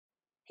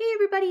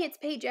everybody, it's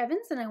Paige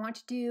Evans and I want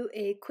to do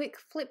a quick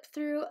flip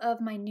through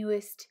of my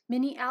newest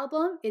mini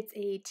album. It's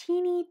a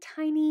teeny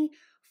tiny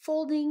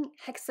folding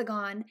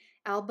hexagon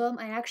album.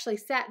 I actually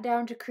sat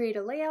down to create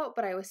a layout,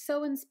 but I was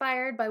so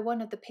inspired by one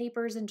of the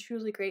papers and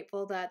truly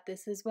grateful that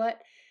this is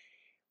what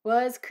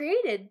was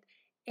created.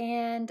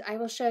 And I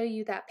will show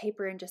you that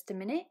paper in just a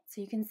minute. So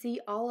you can see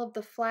all of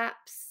the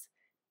flaps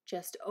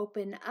just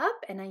open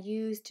up, and I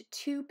used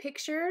two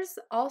pictures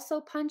also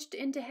punched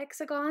into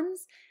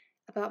hexagons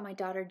about my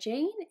daughter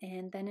Jane,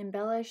 and then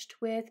embellished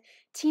with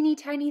teeny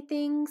tiny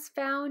things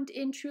found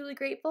in Truly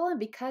Grateful. And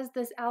because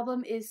this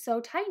album is so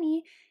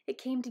tiny, it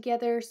came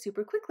together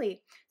super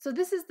quickly. So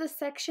this is the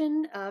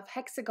section of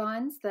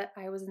hexagons that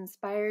I was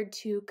inspired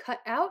to cut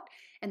out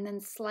and then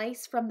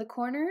slice from the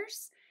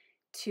corners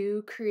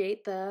to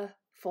create the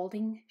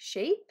folding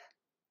shape.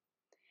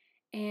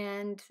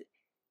 And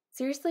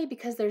seriously,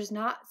 because there's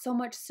not so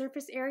much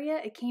surface area,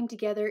 it came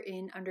together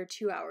in under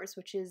 2 hours,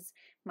 which is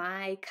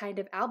my kind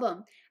of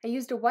album. I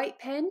used a white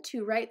pen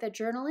to write the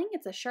journaling.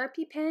 It's a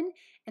Sharpie pen,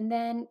 and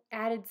then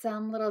added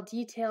some little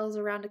details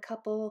around a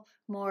couple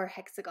more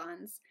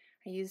hexagons.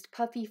 I used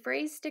puffy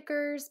phrase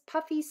stickers,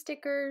 puffy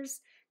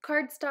stickers,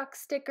 cardstock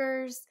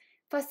stickers,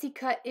 fussy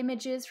cut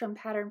images from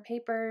pattern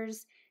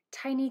papers,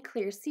 tiny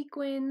clear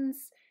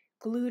sequins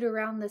glued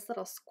around this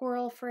little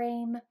squirrel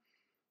frame,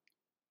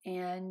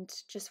 and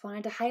just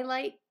wanted to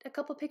highlight a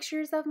couple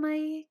pictures of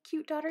my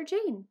cute daughter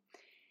Jane.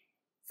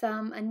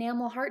 Some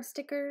enamel heart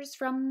stickers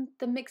from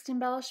the mixed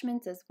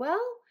embellishments as well,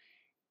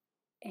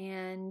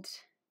 and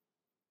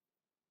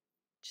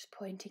just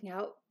pointing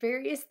out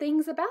various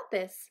things about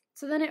this.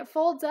 So then it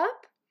folds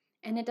up,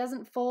 and it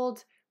doesn't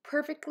fold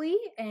perfectly,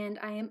 and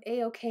I am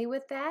a-okay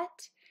with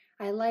that.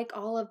 I like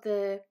all of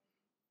the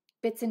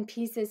bits and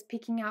pieces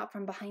peeking out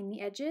from behind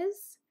the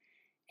edges,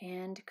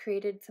 and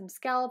created some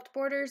scalloped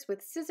borders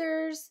with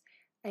scissors.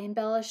 I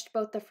embellished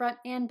both the front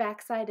and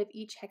back side of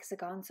each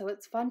hexagon, so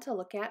it's fun to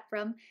look at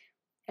from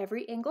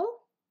every angle.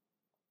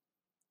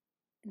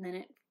 And then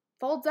it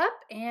folds up,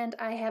 and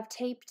I have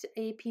taped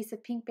a piece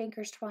of pink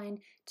banker's twine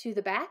to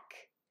the back,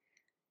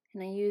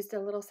 and I used a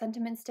little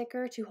sentiment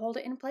sticker to hold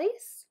it in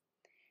place.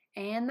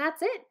 And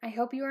that's it. I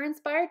hope you are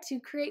inspired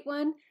to create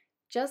one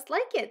just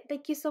like it.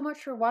 Thank you so much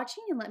for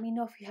watching, and let me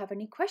know if you have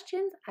any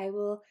questions. I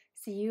will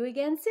see you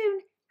again soon.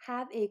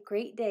 Have a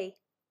great day.